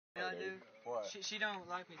Yeah, I do. What? She don't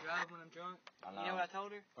like me driving when I'm drunk. I know. You know what I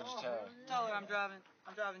told her? What'd you tell her? I told her I'm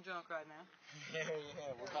driving drunk right now. Yeah,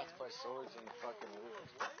 we're about to play swords in the fucking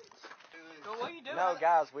woods. Well, what are you doing? No,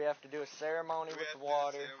 guys, we have to do a ceremony with the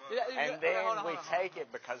water, and then hold on. we take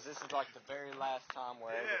it because this is like the very last time we're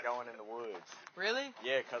ever going in the woods. Really?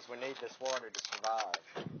 Yeah, because we need this water to survive.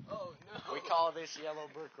 Oh, no. We call this Yellow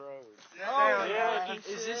Brick Road. Oh, yeah.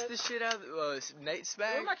 Is this the shit out of Nate's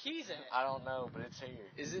bag? Where are my keys at? I don't know, but it's here.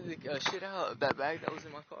 Is it the shit out of that bag that was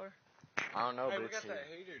in my car? I don't know, Hey, but we it's got here. that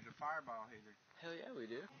heater, the fireball heater. Hell yeah, we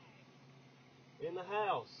do. In the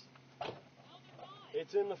house.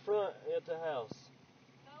 It's in the front at the house.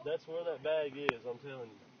 That's where that bag is, I'm telling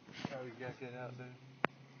you. Oh, you got that out there?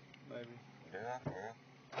 Maybe. Yeah.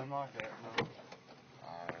 Unlock that, no.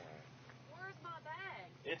 Where's my bag?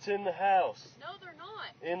 It's in the house. No, they're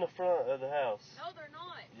not. In the front of the house. No, they're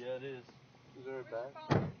not. Yeah, it is. Is there a Where's bag?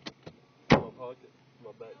 your phone? My pocket.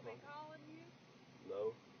 My back I've been pocket. calling you.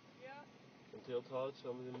 No. Yeah. Until Todd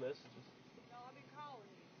showed me the messages. No, I've been calling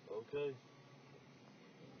you. Okay.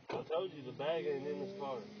 I told you the bag ain't in this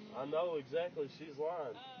car. I know exactly she's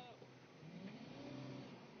lying.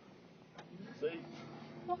 See?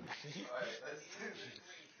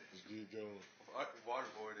 It's good going.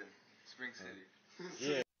 Waterboard in Spring City.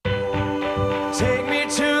 Yeah. Take me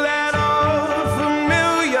to that old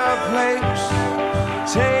familiar place.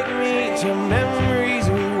 Take me to memories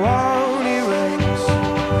we won't erase.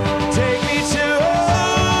 Take me to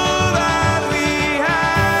all that we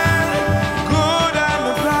had, good and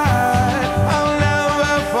the bad. I'll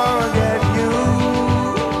never forget you.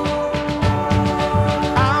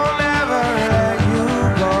 I'll never let you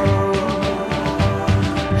go.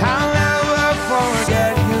 I'll never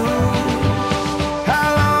forget you.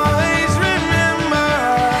 I'll always remember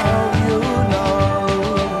how you know.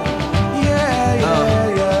 Yeah,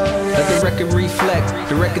 yeah, yeah. Let the record reflect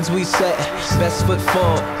the records we set. Best foot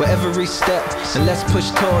forward with every step, and let's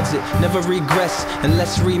push towards it. Never regress, and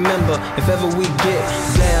let's remember if ever we get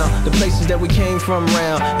down the places that we came from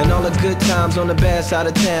round, and all the good times on the bad side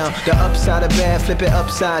of town. The upside of bad, flip it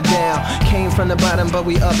upside down. Came from the bottom, but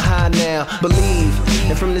we up high now. Believe,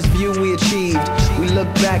 and from this view we achieved. We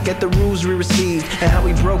look back at the rules we received and how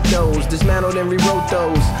we broke those, dismantled and rewrote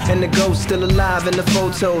those. And the ghost still alive in the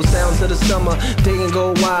photos. Sounds of the summer, day and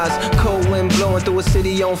gold wise. Cold wind blowing through a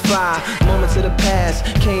city on fire. Moments of the past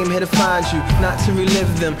came here to find you, not to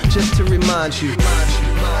relive them, just to remind you.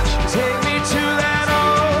 Take me to that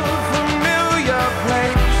old familiar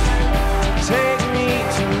place. Take me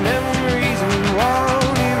to memories we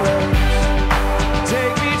won't erase.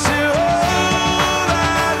 Take me to all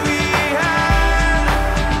that we had,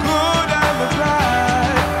 good and the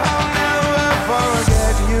bad. I'll never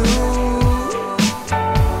forget you.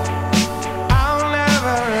 I'll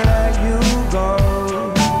never let you go.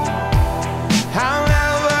 I'll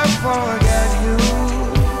never forget you.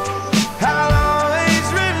 I'll always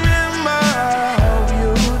remember how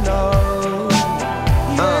you know.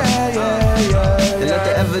 Yeah, yeah, yeah. And let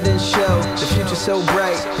the evidence show the future's so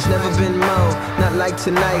bright, it's never been more. Not like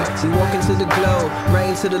tonight, we walk into the glow, right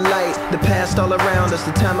into the light. The past all around us,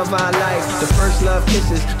 the time of our life. The first love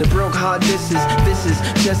kisses, the broke heart disses. This is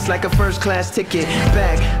just like a first class ticket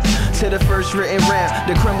back to the first written rap.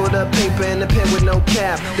 The crumbled up paper and the pen with no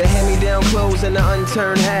cap. The hand-me-down clothes and the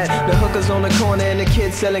unturned hat. The hookers on the corner and the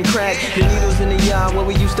kids selling crack. The needles in the yard where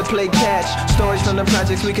we used to play catch. Stories from the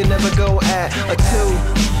projects we could never go at. A two,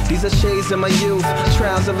 these are shades of my youth.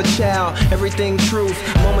 Trials of a child, everything truth.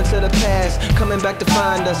 Moments of the past, coming back to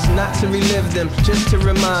find us. Not to relive them, just to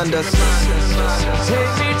remind us.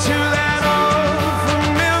 Take me to that old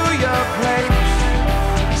familiar place.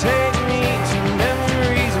 Take me to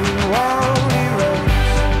memories we won't erase.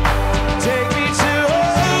 Take me to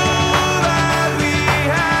all that we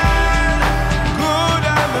had, good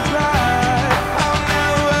and the bad. I'll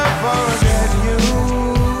never forget you.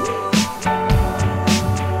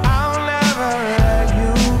 I'll never let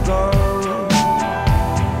you go.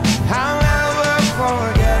 I'll never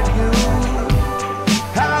forget you.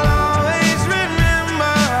 I'll always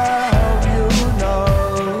remember how you know.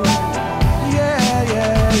 Yeah,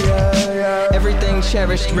 yeah, yeah, yeah. Everything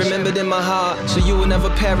cherished, remembered in my heart. So you will never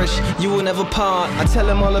perish, you will never part. I tell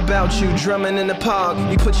them all about you, drumming in the park.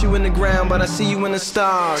 We put you in the ground, but I see you in the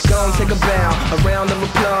stars. Go and take a bow, a round of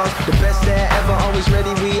applause. The best that ever, always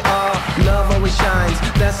ready we are. Love always shines,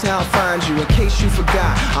 that's how I find you. In case you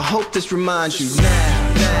forgot, I hope this reminds you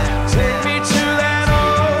now. Take me